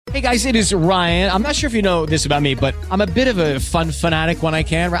Hey guys, it is Ryan. I'm not sure if you know this about me, but I'm a bit of a fun fanatic when I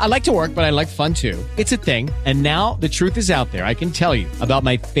can. I like to work, but I like fun too. It's a thing. And now the truth is out there. I can tell you about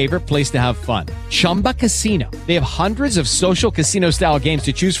my favorite place to have fun. Chumba Casino. They have hundreds of social casino style games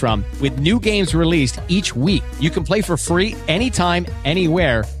to choose from with new games released each week. You can play for free anytime,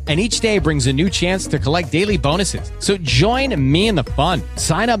 anywhere. And each day brings a new chance to collect daily bonuses. So join me in the fun.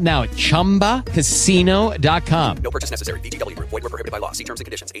 Sign up now at ChumbaCasino.com. No purchase necessary. VGW. Void where prohibited by law. See terms and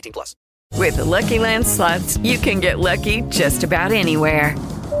conditions. 18 plus. With the Lucky Land Slots, you can get lucky just about anywhere.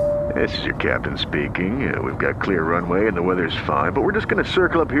 This is your captain speaking. We've got clear runway and the weather's fine, but we're just going to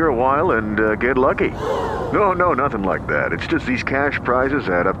circle up here a while and get lucky. No, nothing like that. It's just these cash prizes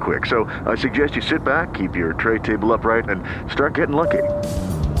add up quick. So I suggest you sit back, keep your tray table upright, and start getting lucky.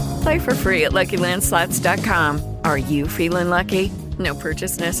 Play for free at LuckyLandSlots.com. Are you feeling lucky? No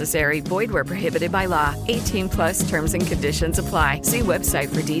purchase necessary. Void where prohibited by law. 18 plus terms and conditions apply. See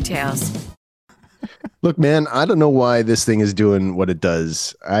website for details. Look, man, I don't know why this thing is doing what it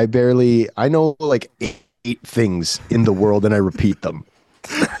does. I know like 8 things in the world and I repeat them.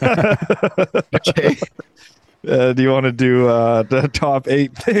 Okay. Do you want to do the top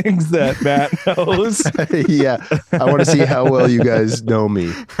 8 things that Matt knows? Yeah. I want to see how well you guys know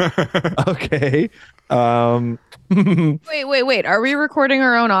me. Okay. Wait. Are we recording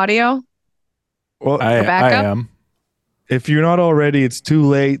our own audio? Well, I am. If you're not already, it's too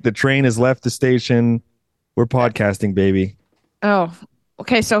late. The train has left the station. We're podcasting, baby. Oh,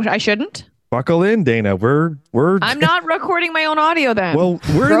 okay. So I shouldn't? Buckle in, Dana. We're. I'm not recording my own audio then. Well,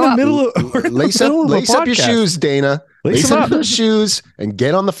 we're in the middle of. Lace up your shoes, Dana. Lace up your shoes and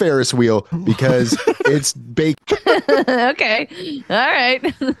get on the Ferris wheel because it's baked. Okay. All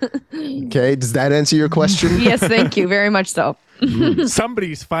right. Okay. Does that answer your question? Yes, thank you very much. So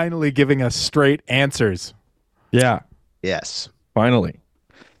somebody's finally giving us straight answers. Yeah. Yes. Finally.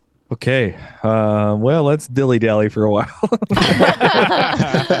 Okay. Well, let's dilly-dally for a while.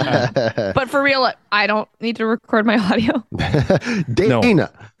 But for real, I don't need to record my audio. Dana. No.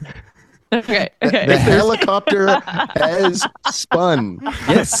 Okay. The helicopter has spun.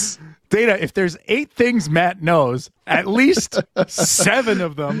 Yes. Dana, if there's 8 things Matt knows, at least 7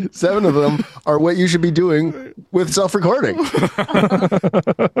 of them. 7 of them are what you should be doing with self-recording.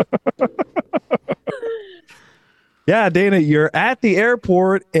 Yeah, Dana, you're at the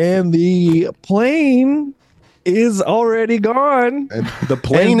airport and the plane is already gone. And the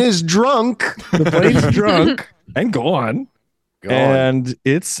plane is drunk. The plane's drunk and gone. And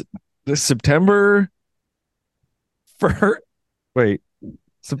it's the September.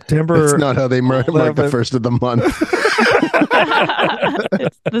 September. That's not how they mark the first of the month.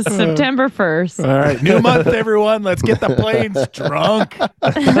 It's the September 1st. All right, new month, everyone. Let's get the planes drunk.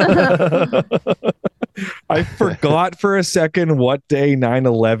 I forgot for a second what day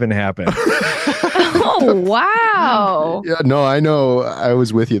 9/11 happened. Oh, wow. Yeah, no, I know. I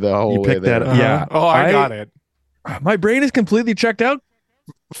was with you the whole way there. Yeah. Oh, I got it. My brain is completely checked out,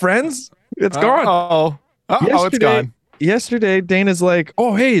 friends. It's gone. It's gone. Yesterday, Dana's like,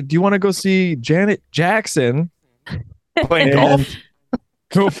 "Oh, hey, do you want to go see Janet Jackson playing golf?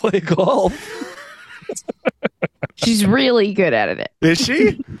 Go play golf." She's really good at it. Is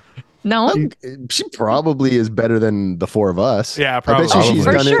she? No, she probably is better than the 4 of us. Yeah, probably. I bet she's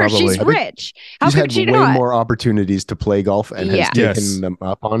for done sure. it. She's rich. How she's could had she way not? more opportunities to play golf and has taken them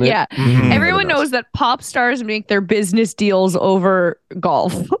up on it. Yeah, everyone knows that pop stars make their business deals over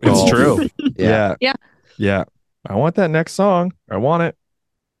golf. It's true. Yeah. I want that next song. I want it.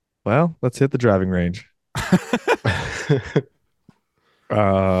 Well, let's hit the driving range.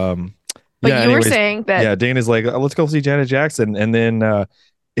 But you were saying that. Yeah, Dana's like, let's go see Janet Jackson. And then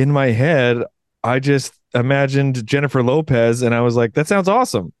in my head, I just imagined Jennifer Lopez and I was like, that sounds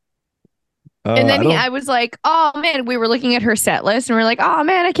awesome. And then I was like, oh man, we were looking at her set list and we're like, oh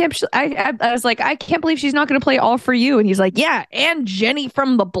man, I was like, I can't believe she's not going to play All For You. And he's like, yeah, and Jenny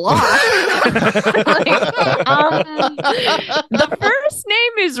from the Block. The first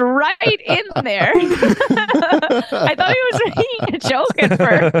name is right in there. I thought he was making a joke at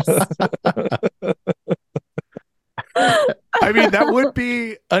first. I mean, that would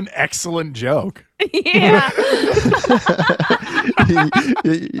be an excellent joke. Yeah.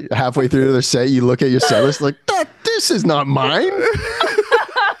 Halfway through the set, you look at your set list like, this is not mine.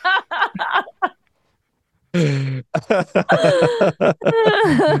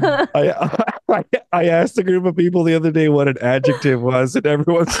 I asked a group of people the other day what an adjective was, and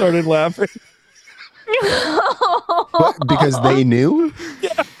everyone started laughing. What, because they knew?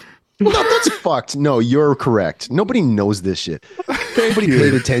 Yeah. No, that's fucked. No, you're correct. Nobody knows this shit. Nobody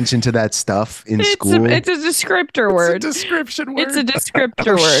paid attention to that stuff in school. It's a descriptor word. It's a description word. It's a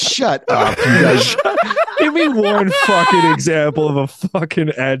descriptor word. Shut up, you guys. Give me one fucking example of a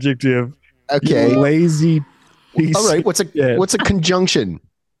fucking adjective. Okay. You lazy piece. All right. What's a conjunction?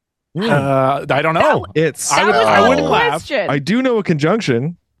 I don't know. I wouldn't laugh. I do know a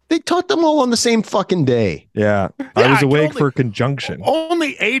conjunction. They taught them all on the same fucking day. Yeah. I was awake for conjunction.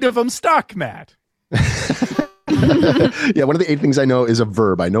 Only 8 of them stuck, Matt. Yeah, one of the 8 things I know is a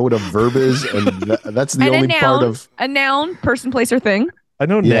verb. I know what a verb is, and that's the only part of a noun, person, place, or thing. I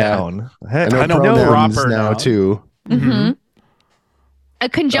know noun. Heck, I know pronouns now too. Mm-hmm. A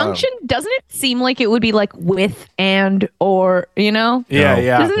conjunction, doesn't it seem like it would be like with and or, you know?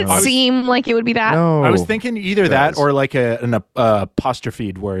 Yeah. Doesn't it seem like it would be that? No. I was thinking either that or like an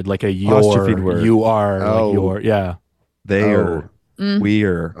apostrophe word, like a your, apostrophe word. You are, like your, yeah. They are. We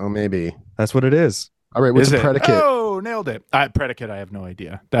are. Oh, maybe. That's what it is. All right, what's a predicate? Oh, nailed it. Predicate, I have no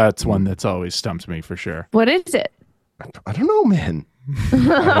idea. That's one that's always stumped me for sure. What is it? I don't know, man.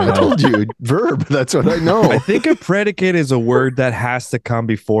 I told you, verb. That's what I know. I think a predicate is a word that has to come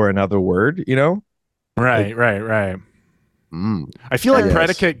before another word, you know? Right. I feel like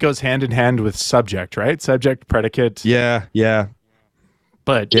predicate goes hand in hand with subject, right? Subject, predicate. Yeah.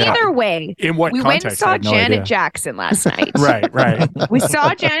 But either way, in what we context? went and saw Janet Jackson last night. Right. We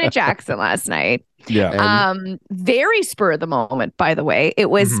saw Janet Jackson last night. Yeah. Very spur of the moment, by the way.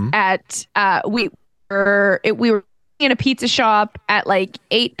 It was at we were in a pizza shop at like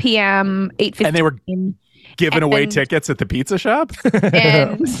 8 p.m. 8:15. And they were giving away tickets at the pizza shop.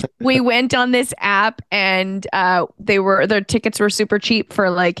 And we went on this app, and their tickets were super cheap for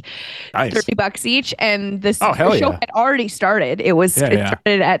like $30 each. And this show had already started. It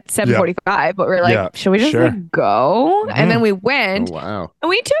started at 7:45, but we're like, should we just go? And then we went. Oh, wow. And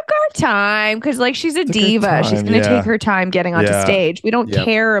we took our time because like she's a diva. She's gonna take her time getting onto stage. We don't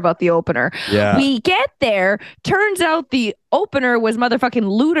care about the opener. Yeah. We get there. Turns out the opener was motherfucking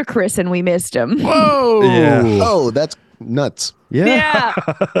ludicrous, and we missed him. Whoa! Yeah. Oh, that's nuts. Yeah. I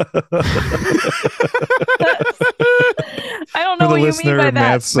don't know For the what listener, you mean by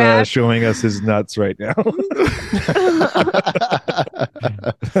Matt's that, Matt. showing us his nuts right now.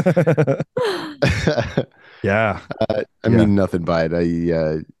 Yeah. I mean nothing by it.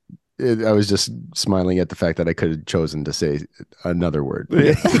 I was just smiling at the fact that I could have chosen to say another word.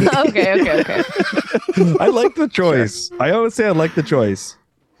 Okay. I like the choice. I always say I like the choice.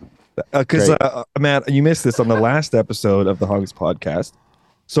 Because, Matt, you missed this on the last episode of the Hogs podcast.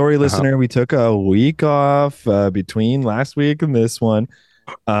 Sorry, listener, we took a week off between last week and this one.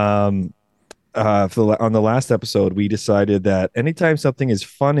 On the last episode, we decided that anytime something is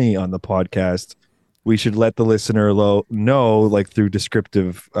funny on the podcast, we should let the listener know, like through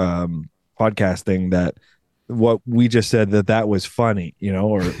descriptive podcasting, that what we just said that was funny, you know,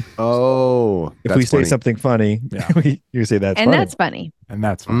 or if we say something funny, you say that's funny. That's funny. And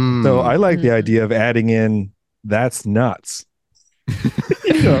that's funny. So I like the idea of adding in that's nuts.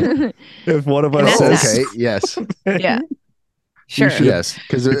 You know, if one of us says, yes. Yeah. Sure. Yes,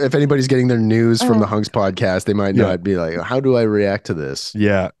 because if anybody's getting their news from the Hunks podcast, they might not be like, how do I react to this?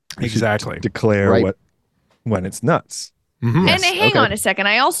 Yeah. Exactly. Declare when it's nuts. Mm-hmm. And hang on a second.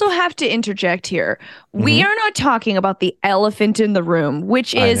 I also have to interject here. We are not talking about the elephant in the room,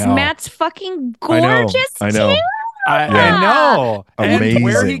 which is Matt's fucking gorgeous I know. I know. Amazing. And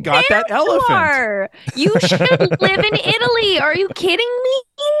where he got that elephant. You should live in Italy. Are you kidding me?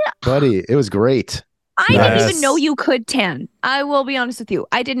 Buddy, it was great. I didn't even know you could tan. I will be honest with you.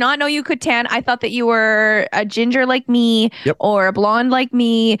 I did not know you could tan. I thought that you were a ginger like me or a blonde like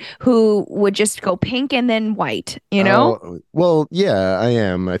me who would just go pink and then white, you know? Well, yeah, I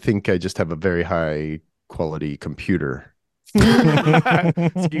am. I think I just have a very high quality computer. So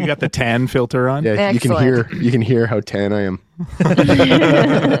you got the tan filter on? Yeah, Excellent. you can hear how tan I am.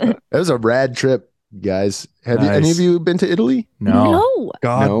 That was a rad trip. Guys, have any of you been to Italy? No.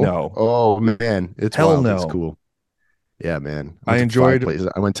 God, no. Oh man, it's Hell wild. no. It's cool. Yeah, man. I enjoyed places.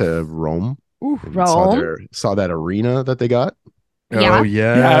 I went to Rome. Rome. Saw that arena that they got. Yeah. Oh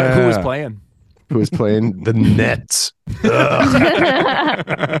yeah. Who was playing? Who was playing? The Nets.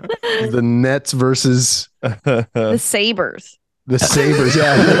 The Nets versus The Sabres. the Sabres.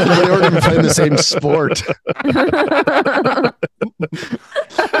 Yeah, they weren't even playing the same sport.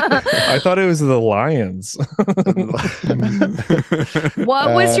 I thought it was the Lions.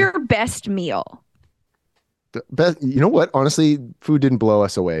 What was your best meal? You know what? Honestly, food didn't blow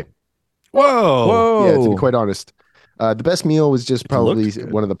us away. Whoa. Yeah, to be quite honest. The best meal was just probably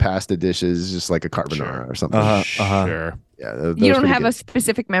one of the pasta dishes, just like a carbonara or something. Sure. Yeah, You don't have a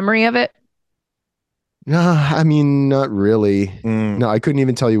specific memory of it? No, I mean, not really. No, I couldn't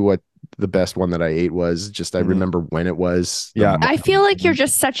even tell you what the best one that I ate was. Just I remember when it was. Yeah. I feel like you're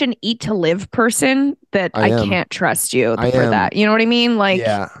just such an eat to live person that I can't trust you for that. You know what I mean? Like,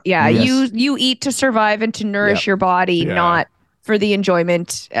 you eat to survive and to nourish your body, not for the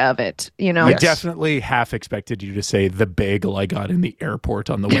enjoyment of it. You know, I definitely half expected you to say the bagel I got in the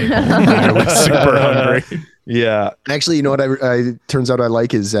airport on the way home. I was super hungry. Yeah. Actually, you know what? I turns out I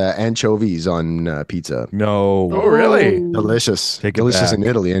like is anchovies on pizza. No. Oh, really? Delicious. Delicious in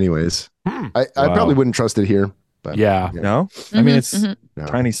Italy, anyways. I probably wouldn't trust it here. But no. I mean, it's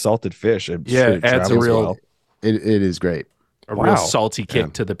tiny salted fish. It adds a real. It is great. A real salty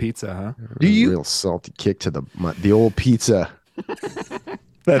kick to the pizza, huh? Real salty kick to the old pizza.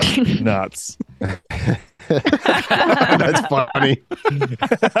 That's nuts. That's funny.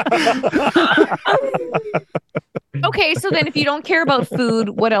 Okay, so then if you don't care about food,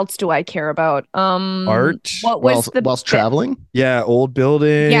 what else do I care about? Art. What was whilst traveling? Yeah, old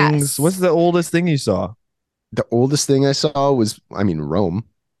buildings. Yes. What's the oldest thing you saw? The oldest thing I saw was, Rome.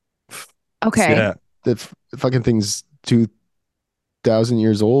 Okay. Yeah. The fucking thing's 2,000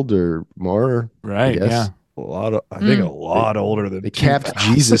 years old or more. Right. Yeah. I think a lot older than they capped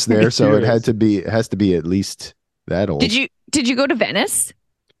Jesus there, so it has to be at least that old. Did you go to Venice?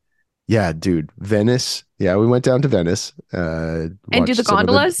 Yeah, dude, Venice. Yeah, we went down to Venice. And do the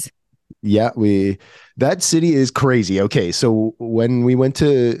gondolas? That city is crazy. Okay, so when we went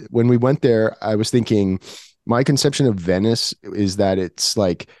there, I was thinking my conception of Venice is that it's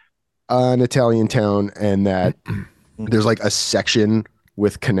like an Italian town and that there's like a section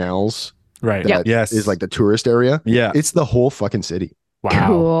with canals. Right. That is like the tourist area. Yeah. It's the whole fucking city. Wow.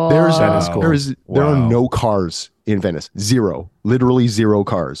 Cool. That is cool. There are no cars in Venice. Zero. Literally zero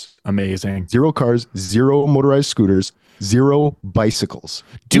cars. Amazing. Zero cars, zero motorized scooters, zero bicycles.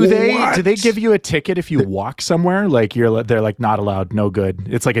 Do they give you a ticket if you walk somewhere? Like they're like not allowed, no good.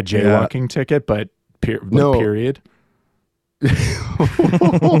 It's like a jaywalking ticket, but period.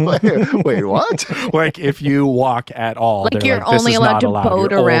 Wait, what? Like if you walk at all, like you're only allowed to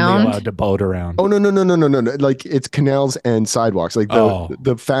boat around. Only allowed to boat around. Oh no! Like it's canals and sidewalks. Like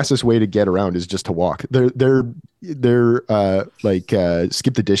the fastest way to get around is just to walk. They're like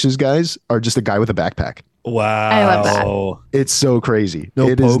skip the dishes guys are just a guy with a backpack. Wow, I love that. It's so crazy. No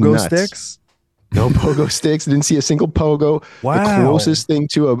it pogo is sticks. No pogo sticks. Didn't see a single pogo. Wow. The closest thing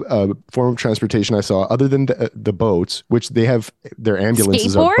to a form of transportation I saw, other than the boats, which they have their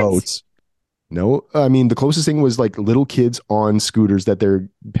ambulances are boats. No, I mean the closest thing was like little kids on scooters that their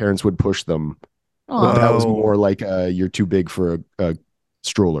parents would push them. But that was more like you're too big for a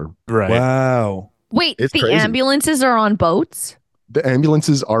stroller. Right. Wow. Wait, It's the crazy. ambulances are on boats? The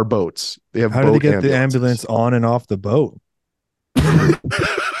ambulances are boats. They have. How do they get the ambulance on and off the boat?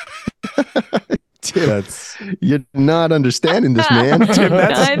 Tim, you're not understanding this, man. Tim,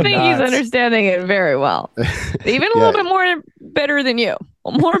 I think he's understanding it very well. Even a little bit more better than you.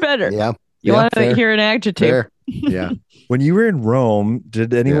 More better. Yeah. You want to hear an adjective? Fair. Yeah. When you were in Rome, did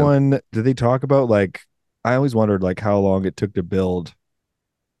they talk about like, I always wondered like how long it took to build.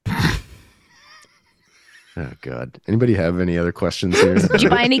 Oh God. Anybody have any other questions here? Did you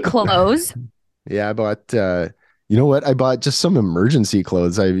buy any clothes? Yeah, I bought you know what? I bought just some emergency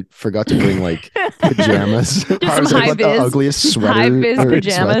clothes. I forgot to bring like pajamas. Just some high vis, the ugliest sweater. High vis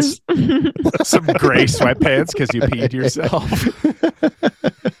pajamas. Some gray sweatpants because you peed yourself.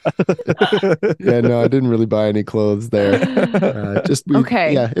 Yeah, no, I didn't really buy any clothes there.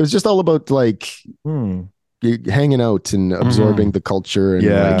 Okay. Yeah, it was just all about like hanging out and absorbing the culture and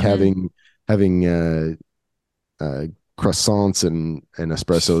like having croissants and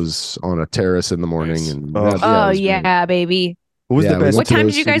espressos on a terrace in the morning. And baby. What was the best? What time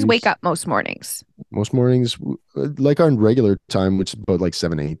did you guys wake up most mornings? Most mornings, like on regular time, which is about like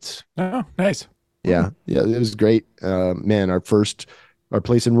 7-8. Oh, nice. Yeah, it was great. Man, our place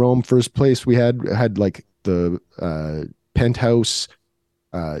in Rome, first place we had like the penthouse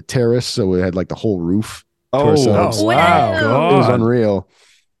terrace, so we had like the whole roof. Wow! It was unreal.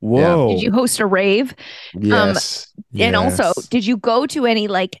 Whoa! Did you host a rave? Yes. And also, did you go to any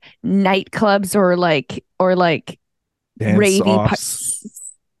like nightclubs or like ravey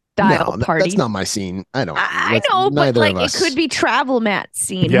style party? That's not my scene. I know, but like it could be travel Matt's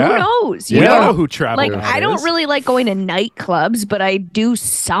scene. Yeah. Who knows? You know who travel like Matt I don't is. really like going to nightclubs, but I do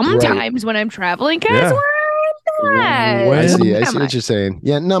sometimes when I'm traveling. Because we're not. I see what you're saying.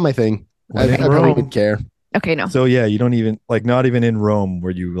 Yeah, not my thing. I probably would care. Okay, no. So yeah, you don't even like, not even in Rome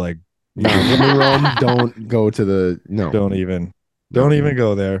were you like No, when in Rome, don't go to the Don't even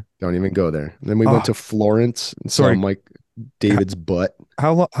go there. Don't even go there. And then we went to Florence and saw Mike David's butt.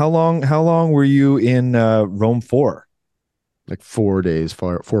 How long were you in Rome for? Like 4 days,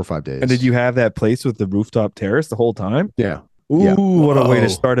 4 or 5 days. And did you have that place with the rooftop terrace the whole time? Yeah. Ooh, what a way to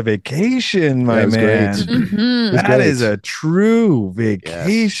start a vacation, my man. Mm-hmm. That is a true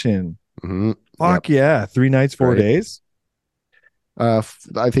vacation. Yes. Mm-hmm. Fuck yeah. 3 nights, 4 days? I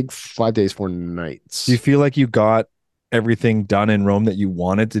think 5 days, 4 nights. Do you feel like you got everything done in Rome that you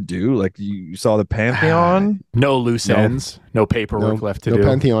wanted to do? Like you saw the Pantheon? No loose ends, no paperwork left to do. No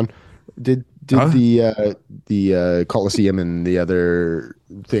Pantheon. Did the Colosseum and the other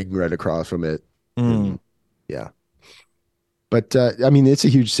thing right across from it. Yeah. But I mean, it's a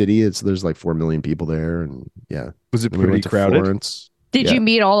huge city. There's like 4 million people there, and was it pretty crowded? Florence. Did you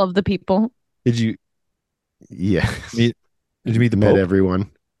meet all of the people? Did you? Yeah. Did you meet the Met Pope?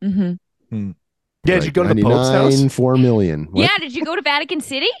 everyone? Mm-hmm. Yeah, did you go to the Pope's house? 4 million. What? Yeah, did you go to Vatican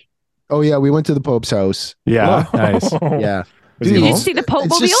City? Oh yeah, we went to the Pope's house. Yeah, nice. Yeah. Did you see the Pope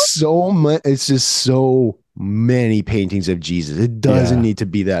mobile? It's just so many paintings of Jesus. It doesn't need to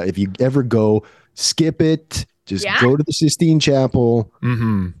be that. If you ever go, skip it. Just go to the Sistine Chapel.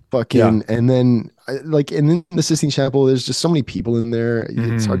 Fucking, and then in the Sistine Chapel, there's just so many people in there.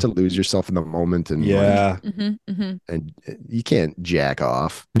 It's hard to lose yourself in the moment, and and you can't jack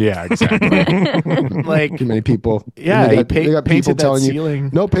off. Yeah, exactly. Like too many people. Yeah, they got people telling ceiling.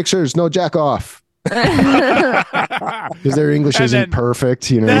 you no pictures, no jack off. Because their English isn't perfect,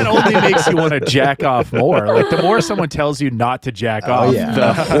 That only makes you want to jack off more. Like the more someone tells you not to jack off, the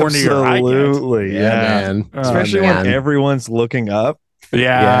hornier I get. Absolutely, man. Especially when everyone's looking up.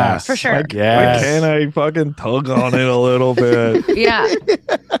 Yeah, for sure. Why can't I fucking tug on it a little bit? Yeah,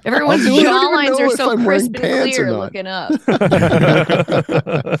 everyone's jawlines are so crisp and clear looking up.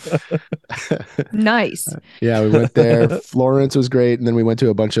 Nice. Yeah, we went there. Florence was great, and then we went to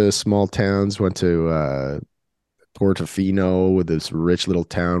a bunch of small towns. Went to Portofino, with this rich little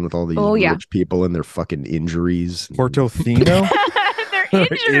town with all these rich people and their fucking injuries. Portofino?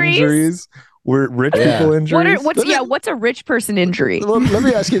 Their injuries. Were rich people injuries? What's a rich person injury? Let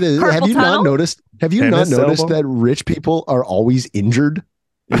me ask you this: Have you not noticed that rich people are always injured?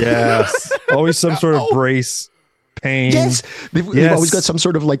 Yes, always some sort of brace. Pain. Yes, they've always got some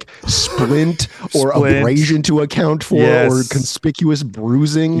sort of like splint or abrasion to account for, or conspicuous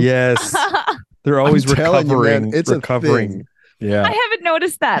bruising. Yes, they're always recovering. It's recovering. Yeah, I haven't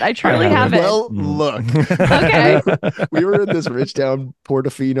noticed that. I truly haven't. Well, look. Okay. We were in this rich town,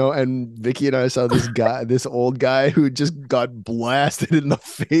 Portofino, and Vicky and I saw this old guy who just got blasted in the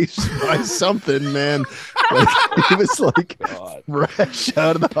face by something, man. Like, he was like fresh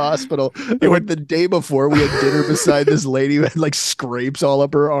out of the hospital. Like the day before, we had dinner beside this lady who had like scrapes all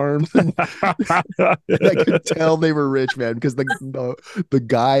up her arms. And I could tell they were rich, man, because the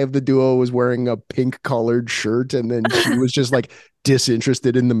guy of the duo was wearing a pink collared shirt, and then she was just like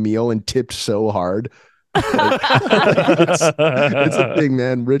disinterested in the meal and tipped so hard. It's a thing,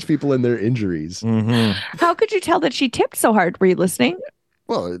 man. Rich people and their injuries. How could you tell that she tipped so hard? Were you listening?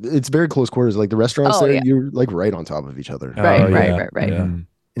 Well, it's very close quarters. Like the restaurants there, you're like right on top of each other. Right. Yeah.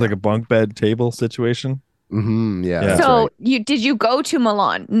 Like a bunk bed table situation. Yeah. So did you go to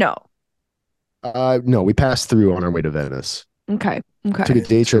Milan? No. No, we passed through on our way to Venice. Okay. Took a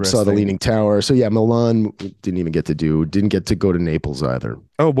day trip, saw the Leaning Tower. So yeah, Milan didn't get to go to Naples either.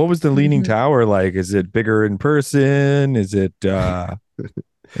 Oh, what was the Leaning Tower like? Is it bigger in person? Is it not?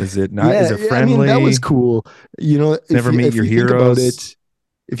 Is it friendly? I mean, that was cool. Never meet your heroes.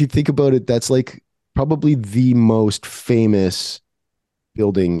 If you think about it, that's like probably the most famous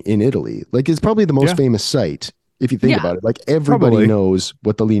building in Italy. Like it's probably the most famous site. If you think about it, like everybody knows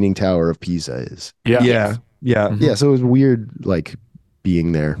what the Leaning Tower of Pisa is. Yeah. So it was weird, like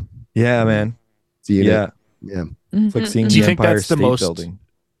being there. Yeah, man. Seeing it. Yeah. It's like seeing Do you the think Empire that's the State most Building.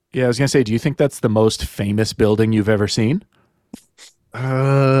 Yeah, I was gonna say, do you think that's the most famous building you've ever seen?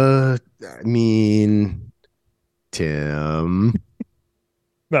 I mean, Tim.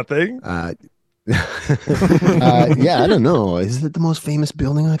 Nothing. I don't know. Is it the most famous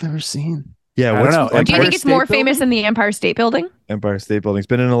building I've ever seen? Yeah, I don't know. Do you think it's more famous than the Empire State Building? Empire State Building's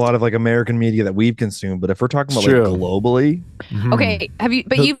been in a lot of like American media that we've consumed, but if we're talking about like globally, okay.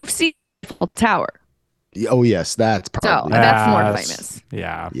 You've seen the Eiffel Tower? Oh yes, that's probably that's more famous.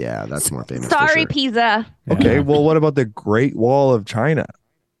 Yeah, that's more famous. Sorry, Pisa. Okay, well, what about the Great Wall of China?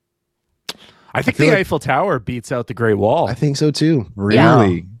 I think the Eiffel Tower beats out the Great Wall. I think so too.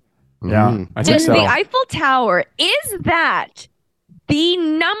 Really? Yeah, I think so. The Eiffel Tower, is that the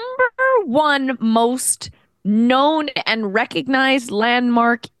number one most known and recognized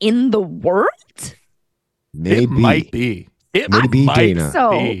landmark in the world? Maybe. It might be. It Maybe, might Dana.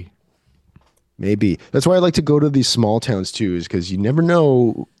 be. Maybe. That's why I like to go to these small towns too, is because you never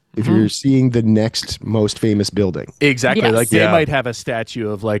know if you're seeing the next most famous building. Exactly. Yes. Like they might have a statue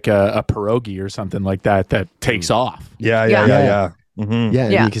of like a pierogi or something like that takes off. Yeah. Mm-hmm. Yeah,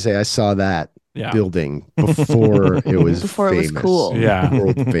 and you can say, I saw that building before it was Before famous. it was cool. Yeah.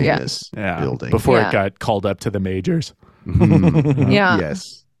 World famous building. Before it got called up to the majors. Yeah.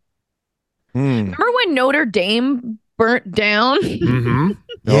 Yes. Remember when Notre Dame burnt down? Mm-hmm.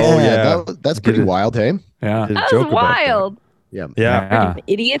 That's pretty wild, hey? Yeah. That was wild. Yeah.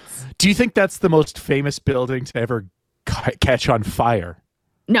 Idiots. Do you think that's the most famous building to ever catch on fire?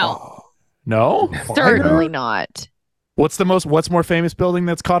 No, No? certainly not. What's more famous building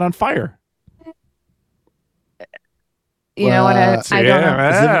that's caught on fire? You know what? I don't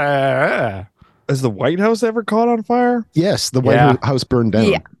know. Has the White House ever caught on fire? Yes, the White House burned down.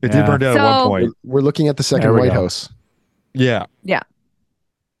 Yeah. It did burn down at one point. We're looking at the second White House. Yeah. Yeah.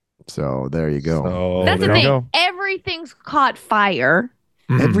 So there you go. So That's the thing. Everything's caught fire.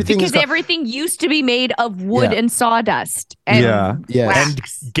 Because everything used to be made of wood and sawdust and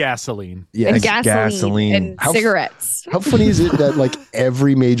wax. And gasoline. And gasoline and cigarettes. How funny is it that like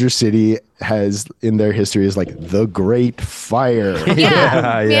every major city has in their history is like the Great Fire?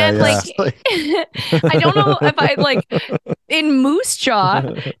 Man, like I don't know if I like in Moose Jaw,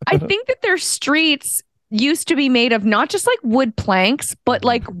 I think that their streets used to be made of not just like wood planks, but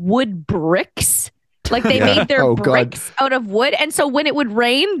like wood bricks. Like they made their bricks out of wood. And so when it would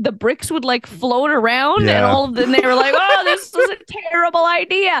rain, the bricks would like float around and all of them, they were like, oh, this was a terrible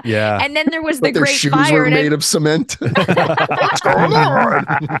idea. Yeah. And then there was the their Great shoes Fire. were made of cement. What's going on?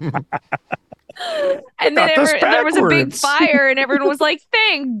 And then there was a big fire and everyone was like,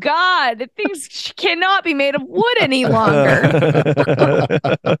 thank God that things cannot be made of wood any longer.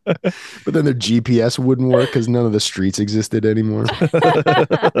 But then their GPS wouldn't work because none of the streets existed anymore.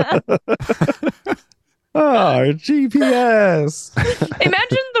 Oh, GPS.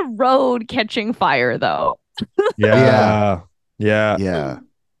 Imagine the road catching fire though. Yeah.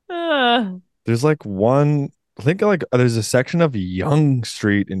 There's like one, I think like there's a section of Yonge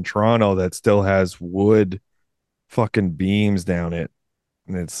Street in Toronto that still has wood fucking beams down it.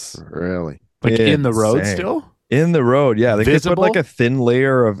 And it's really like in the road still? In the road, yeah. They put like a thin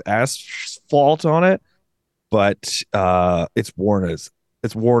layer of asphalt on it, but it's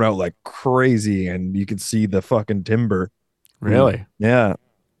worn out like crazy, and you can see the fucking timber. Really? Yeah.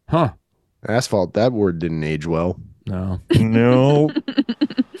 Huh. Asphalt, that word didn't age well. No.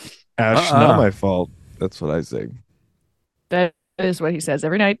 Ash, not my fault. That's what I say. That is what he says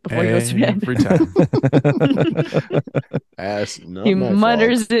every night before he goes to bed. Every time. Ass, not he my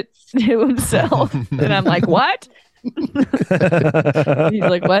mutters fault. it to himself. And I'm like, what? He's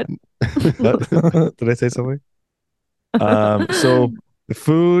like, what? Did I say something? So the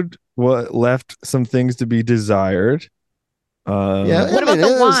food left some things to be desired. What about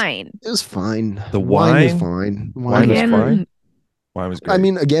the wine? It was fine. The wine was fine. Wine was fine. Wine was great. I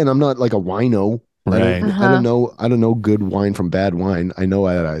mean, again, I'm not like a wino. Right. I don't know good wine from bad wine. I know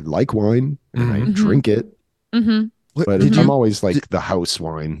I like wine and I drink it. But I'm always like the house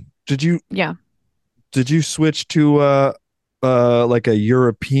wine. Did you switch to like a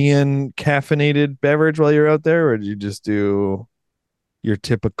European caffeinated beverage while you're out there, or did you just do your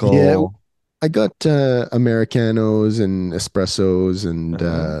typical? Yeah, I got Americanos and espressos and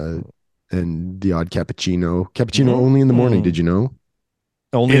the odd cappuccino. Cappuccino only in the morning. Did you know?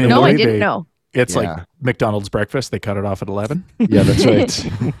 Only in the No, morning. I didn't know. It's like McDonald's breakfast. They cut it off at 11. Yeah, that's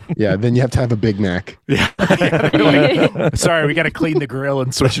right. Yeah, then you have to have a Big Mac. Yeah. Like, sorry, we got to clean the grill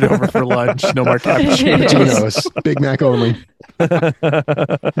and switch it over for lunch. No more cappuccinos. Cappuccinos. Big Mac only.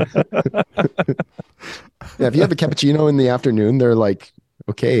 Yeah, if you have a cappuccino in the afternoon, they're like,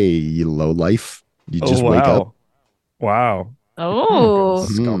 okay, you low life. You just wake up. Wow. Oh.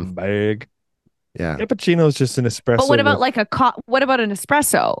 Scumbag. Yeah. Cappuccino is just an espresso. But what about like what about an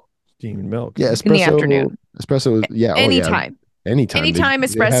espresso? Steamed milk. Yeah, espresso in the afternoon. Espresso, yeah. Anytime. Anytime. Anytime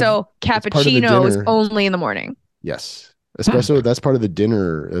espresso, cappuccino is only in the morning. Yes. Espresso, that's part of the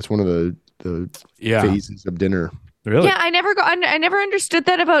dinner. That's one of the phases of dinner. Really? Yeah, I never understood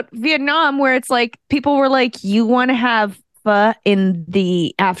that about Vietnam, where it's like people were like, you want to have pho in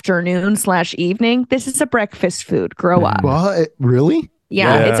the afternoon/evening. This is a breakfast food. Grow up. What? Really?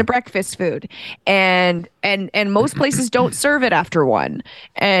 Yeah, it's a breakfast food. And most places don't serve it after 1.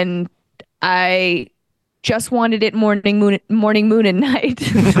 And I just wanted it morning, moon, and night.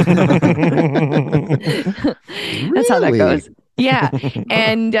 That's how that goes. Yeah.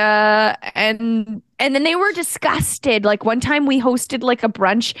 And And then they were disgusted. Like one time we hosted like a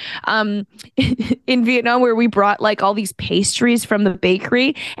brunch in Vietnam where we brought like all these pastries from the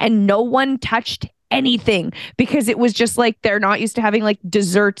bakery and no one touched anything because it was just like they're not used to having like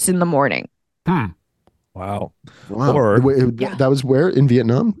desserts in the morning. Wow. Or, that was where? In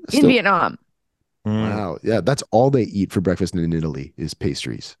Vietnam? In Vietnam. Wow. Yeah, that's all they eat for breakfast in Italy is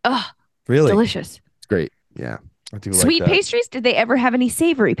pastries. Oh, really? Delicious. It's great. Yeah. I do Sweet like that. pastries? Did they ever have any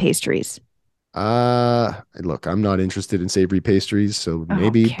savory pastries? Look, I'm not interested in savory pastries, so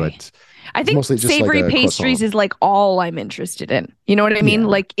maybe, but I think savory pastries is like all I'm interested in. You know what I mean?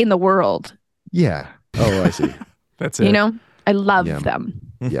 Like in the world. Yeah. Oh, I see. That's it. You know, I love them.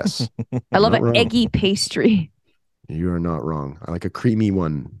 Yes. I love an eggy pastry. You are not wrong. I like a creamy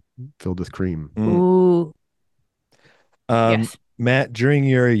one filled with cream. Ooh. Yes. Matt, during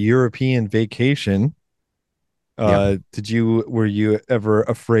your European vacation, were you ever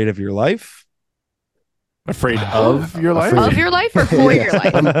afraid of your life? Afraid of your life? Of your life or for your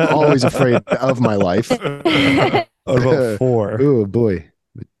life? I'm always afraid of my life. What about for? Oh boy.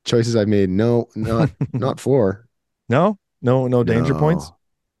 The choices I've made. No, not for. No danger points?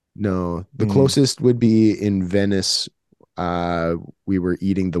 No. The closest would be in Venice. We were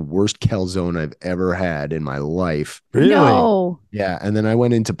eating the worst calzone I've ever had in my life. Really? No. Yeah. And then I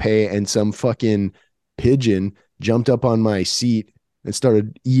went in to pay and some fucking pigeon jumped up on my seat and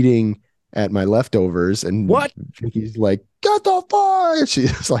started eating at my leftovers. And what? Vicky's like, get the fuck.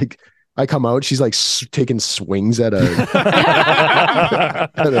 She's like, I come out, she's like taking swings at a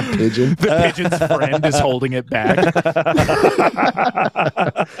at a pigeon. The pigeon's friend is holding it back.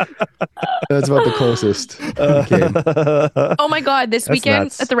 That's about the closest. Oh my God. This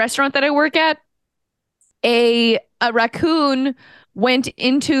weekend at the restaurant that I work at, a raccoon went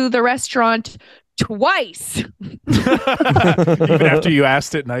into the restaurant twice. Even after you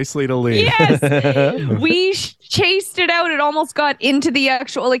asked it nicely to leave. Yes. We chased it out. It almost got into the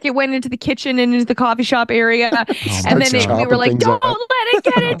actual, like it went into the kitchen and into the coffee shop area. And then we were like, don't let it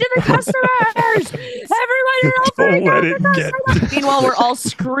get into the customers. Everybody don't let it get. Meanwhile, we're all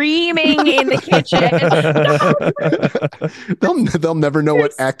screaming in the kitchen. They'll never know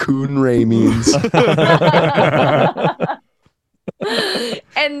what Akun means.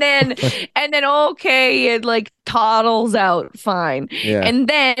 and then okay, it like toddles out fine. Yeah. And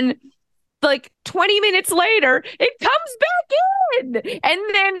then like 20 minutes later it comes back in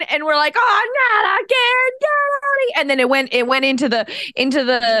and we're like, oh, not again, and then it went into the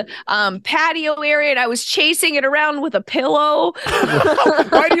patio area and I was chasing it around with a pillow.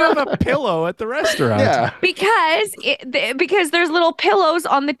 Why do you have a pillow at the restaurant? Yeah. because there's little pillows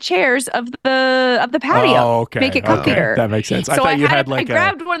on the chairs of the patio. Oh, okay. Make it comfier. That makes sense. So I thought you had I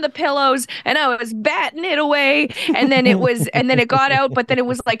grabbed one of the pillows and I was batting it away, and then it got out, but then it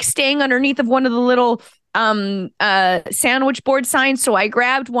was like staying underneath of one of the little sandwich board signs. So I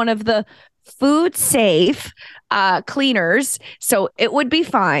grabbed one of the food safe cleaners so it would be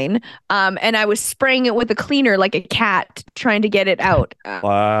fine, and I was spraying it with a cleaner like a cat trying to get it out.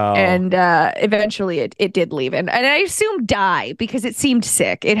 Wow. And eventually it did leave, and I assumed die because it seemed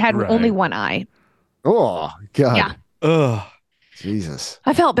sick. It had only one eye. Oh God. Yeah. Ugh. Jesus.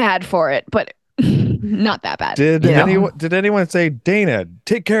 I felt bad for it, but not that bad. Did anyone say, Dana,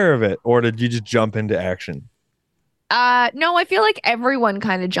 take care of it, or did you just jump into action? No, I feel like everyone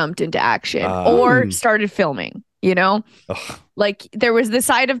kind of jumped into action or started filming, you know? Ugh. Like there was the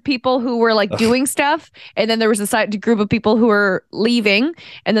side of people who were like doing stuff, and then there was the group of people who were leaving,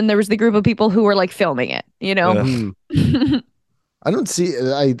 and then there was the group of people who were like filming it, you know? I don't see,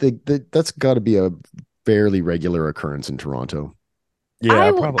 I think that's got to be a fairly regular occurrence in Toronto.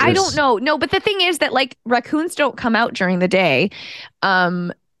 Yeah, I don't know. No, but the thing is that like raccoons don't come out during the day.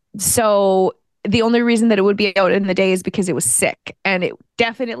 So the only reason that it would be out in the day is because it was sick, and it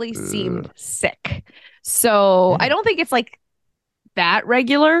definitely seemed sick. So I don't think it's like that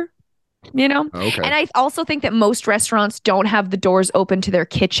regular, you know? Okay. And I also think that most restaurants don't have the doors open to their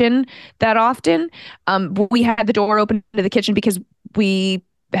kitchen that often. We had the door open to the kitchen because we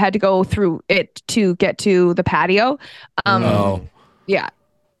had to go through it to get to the patio. Yeah.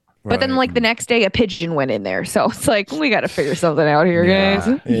 But then like the next day a pigeon went in there. So it's like, we got to figure something out here, guys.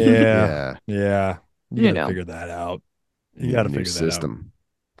 Yeah. You know, figure that out. You got to figure that out.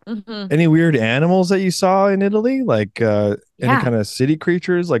 Mm-hmm. Any weird animals that you saw in Italy? Like any kind of city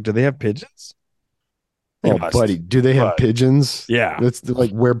creatures? Like, do they have pigeons? Oh, buddy, do they have pigeons? Yeah. That's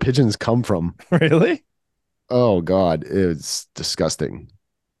like where pigeons come from. Really? Oh God, it's disgusting.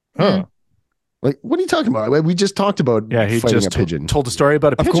 Huh. Like, what are you talking about? We just talked about he fighting just a pigeon. told a story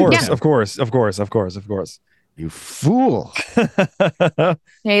about a pigeon. Of course. Yeah. You fool.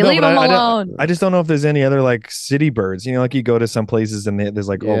 Hey, leave them alone. I just don't know if there's any other like city birds. You know, like you go to some places and there's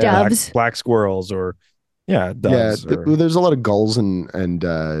like black squirrels or doves. There's a lot of gulls and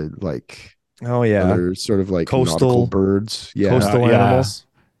like other sort of like nautical birds. Yeah, coastal animals,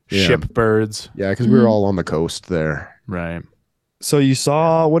 ship birds. Yeah, because we were all on the coast there. Right. So you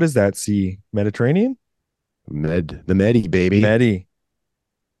saw, what is that sea? Mediterranean? The Medi, baby. Medi.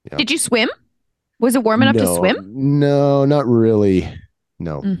 Yeah. Did you swim? Was it warm enough to swim? No, not really.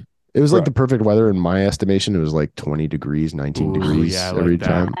 No. It was like the perfect weather in my estimation. It was like 20 degrees, 19 degrees every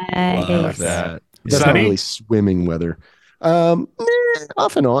time. Love that. That's not really swimming weather.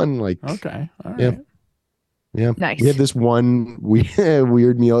 Off and on, like okay. All right. Yeah. Nice. We had this one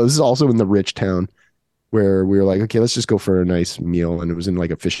weird meal. This is also in the rich town where we were like, okay, let's just go for a nice meal. And it was in like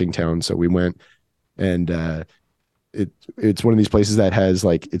a fishing town. So we went and it's one of these places that has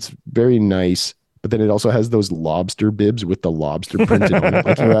like, it's very nice, but then it also has those lobster bibs with the lobster printed on it,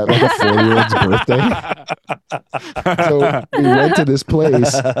 like you're at like a 4-year-old's birthday. So we went to this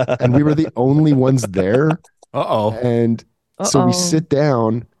place and we were the only ones there. And so we sit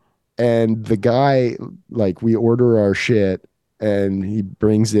down and the guy, like we order our shit and he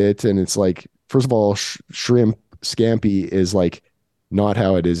brings it and it's like, first of all, shrimp scampi is like not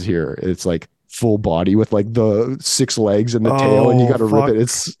how it is here. It's like full body with like the 6 legs and the tail and you got to rip it.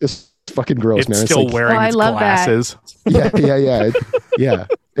 It's fucking gross, man. It's still like, wearing its glasses. Yeah.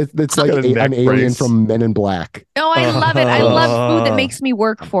 It's like an alien from Men in Black. No, I love it. I love food that makes me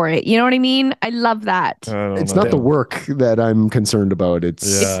work for it. You know what I mean? I love that. It's not the work that I'm concerned about.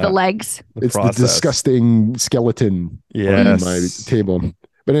 It's the legs. It's the disgusting skeleton on my table.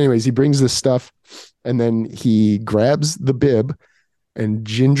 But anyways, he brings this stuff and then he grabs the bib and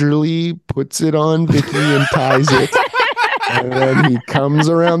gingerly puts it on Vicky and ties it. And then he comes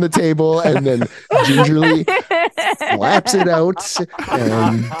around the table and then gingerly flaps it out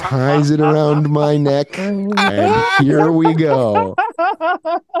and ties it around my neck. And here we go.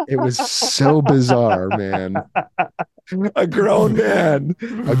 It was so bizarre, man. A grown man.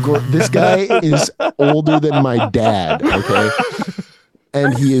 This guy is older than my dad, okay?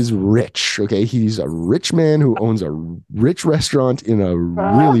 And he is rich, okay? He's a rich man who owns a rich restaurant in a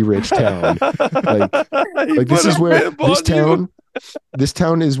really rich town. Like this is where this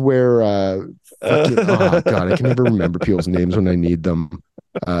town is where oh god, I can never remember people's names when I need them.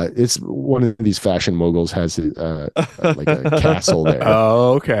 It's one of these fashion moguls has like a castle there.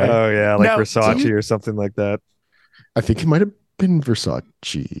 Oh, okay. Oh yeah, like now, Versace or something like that. I think it might have been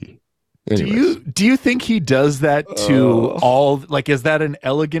Versace. Anyways. Do you think he does that to all, like, is that an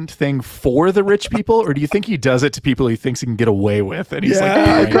elegant thing for the rich people, or do you think he does it to people he thinks he can get away with? And he's he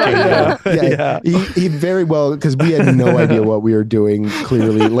very well, because we had no idea what we were doing.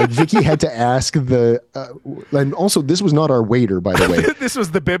 Clearly, like Vicky had to ask and also this was not our waiter, by the way. This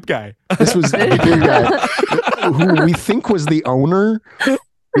was the bib guy. This was the bib guy who we think was the owner.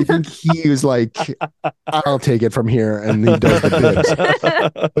 We think he was like, I'll take it from here, and he does the bibs.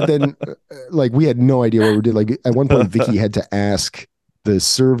 But then, like, we had no idea what we did. Like, at one point, Vicky had to ask the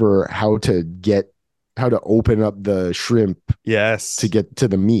server how to open up the shrimp, to get to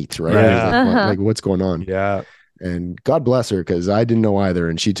the meat, right? Yeah. Like, what's going on? Yeah. And God bless her, because I didn't know either,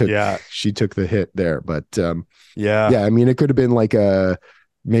 and she took the hit there. But I mean, it could have been like a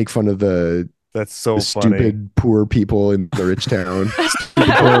make fun of the. That's so funny. Stupid poor people in the rich town.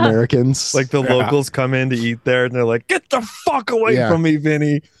 Stupid poor Americans. Like the locals come in to eat there and they're like, get the fuck away from me,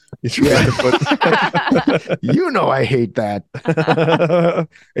 Vinny. You know I hate that.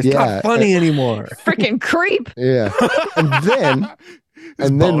 It's not funny anymore. Freaking creep. Yeah. And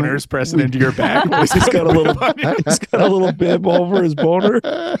then boner's pressing into your back. He's got a little bib over his boner.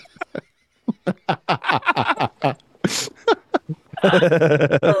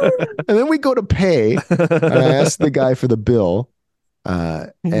 And then we go to pay, and I ask the guy for the bill,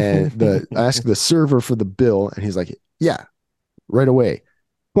 and I ask the server for the bill, and he's like, yeah, right away.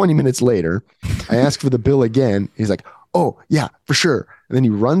 20 minutes later, I ask for the bill again. He's like, oh yeah, for sure. And then he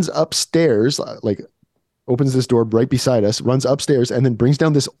runs upstairs, like opens this door right beside us, runs upstairs, and then brings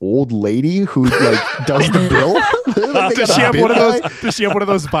down this old lady who like does the bill. Does she have one of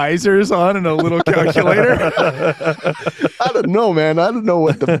those visors on and a little calculator? I don't know, man. I don't know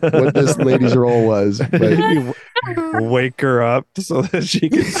what this lady's role was. But wake her up so that she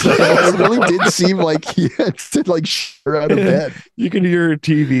can. It really did seem like he had to like shut her out of bed. You can hear her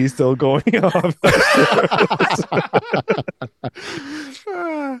TV still going off.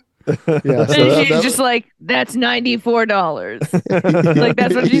 Yeah, so she's just like, that's $94. Like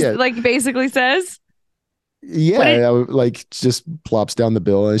that's what she like basically says. Yeah, like just plops down the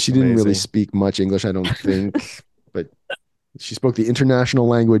bill. And she didn't really speak much English, I don't think, but she spoke the international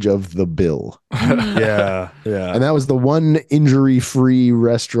language of the bill. Yeah. And that was the one injury-free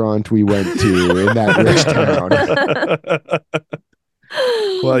restaurant we went to in that rich town.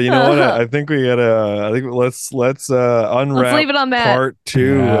 Well, you know what? I think we gotta. I think let's unwrap. Let's leave it on that. Part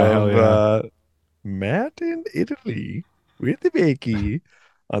 2 of Matt in Italy with the Bakey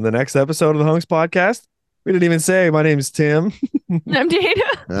on the next episode of the Hunks Podcast. We didn't even say my name's Tim. I'm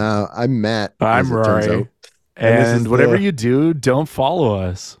Dana. I'm Matt. I'm Rory. And whatever you do, don't follow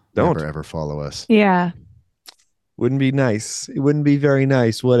us. Don't never ever follow us. Yeah. Wouldn't be nice. It wouldn't be very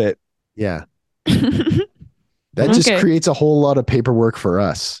nice, would it? Yeah. That just creates a whole lot of paperwork for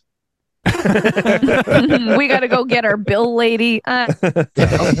us. We got to go get our bill lady. I got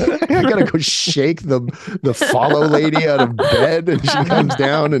to go shake the follow lady out of bed, and she comes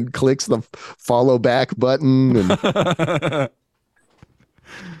down and clicks the follow back button. And...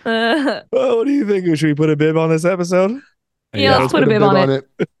 well, what do you think? Should we put a bib on this episode? Yeah, let's put a bib on it.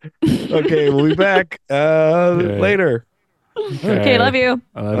 Okay, we'll be back later. Okay, love you.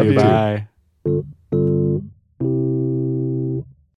 I love you. Bye.